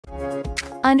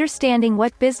Understanding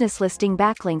what business listing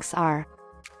backlinks are.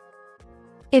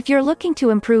 If you're looking to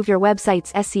improve your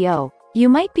website's SEO, you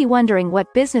might be wondering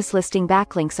what business listing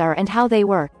backlinks are and how they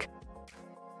work.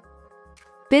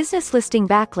 Business listing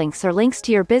backlinks are links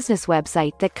to your business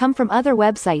website that come from other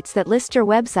websites that list your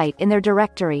website in their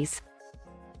directories.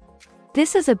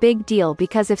 This is a big deal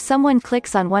because if someone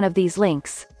clicks on one of these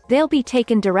links, they'll be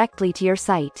taken directly to your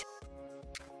site.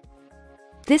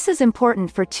 This is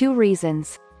important for two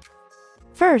reasons.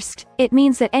 First, it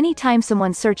means that anytime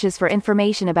someone searches for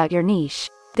information about your niche,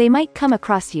 they might come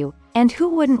across you, and who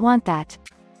wouldn't want that?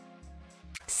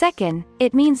 Second,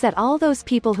 it means that all those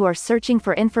people who are searching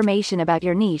for information about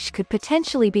your niche could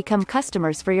potentially become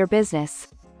customers for your business.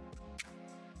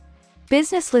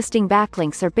 Business listing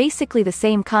backlinks are basically the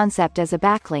same concept as a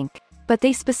backlink, but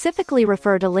they specifically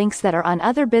refer to links that are on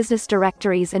other business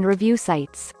directories and review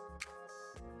sites.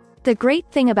 The great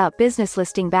thing about business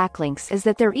listing backlinks is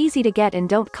that they're easy to get and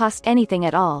don't cost anything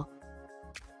at all.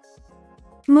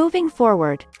 Moving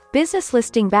forward, business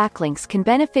listing backlinks can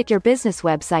benefit your business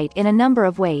website in a number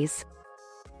of ways.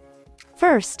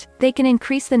 First, they can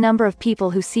increase the number of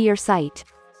people who see your site.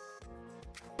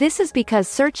 This is because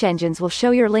search engines will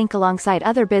show your link alongside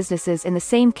other businesses in the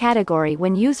same category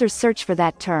when users search for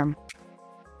that term.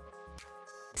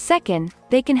 Second,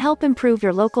 they can help improve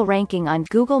your local ranking on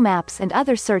Google Maps and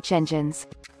other search engines.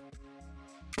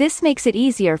 This makes it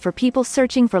easier for people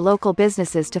searching for local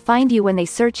businesses to find you when they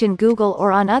search in Google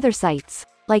or on other sites,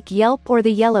 like Yelp or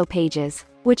the Yellow Pages,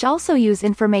 which also use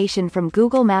information from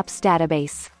Google Maps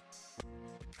database.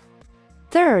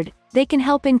 Third, they can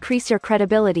help increase your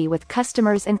credibility with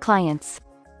customers and clients.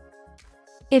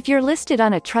 If you're listed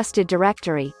on a trusted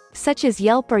directory, such as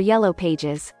Yelp or Yellow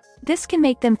Pages, this can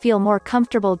make them feel more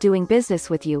comfortable doing business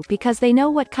with you because they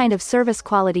know what kind of service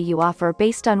quality you offer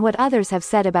based on what others have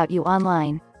said about you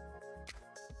online.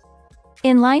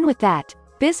 In line with that,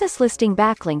 business listing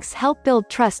backlinks help build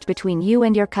trust between you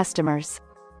and your customers.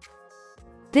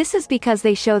 This is because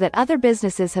they show that other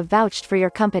businesses have vouched for your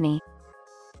company.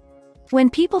 When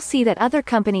people see that other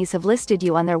companies have listed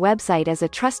you on their website as a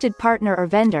trusted partner or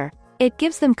vendor, it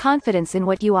gives them confidence in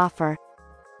what you offer.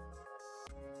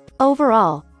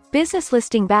 Overall, business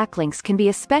listing backlinks can be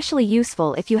especially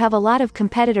useful if you have a lot of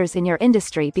competitors in your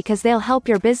industry because they'll help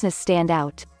your business stand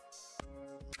out.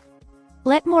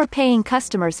 Let more paying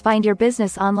customers find your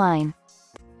business online.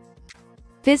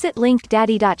 Visit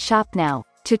linkdaddy.shop now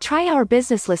to try our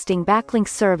business listing backlinks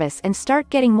service and start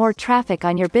getting more traffic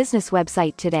on your business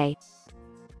website today.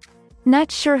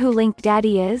 Not sure who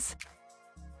LinkDaddy is?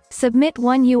 Submit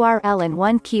one URL and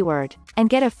one keyword, and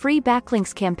get a free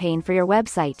backlinks campaign for your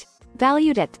website,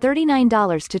 valued at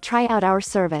 $39 to try out our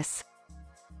service.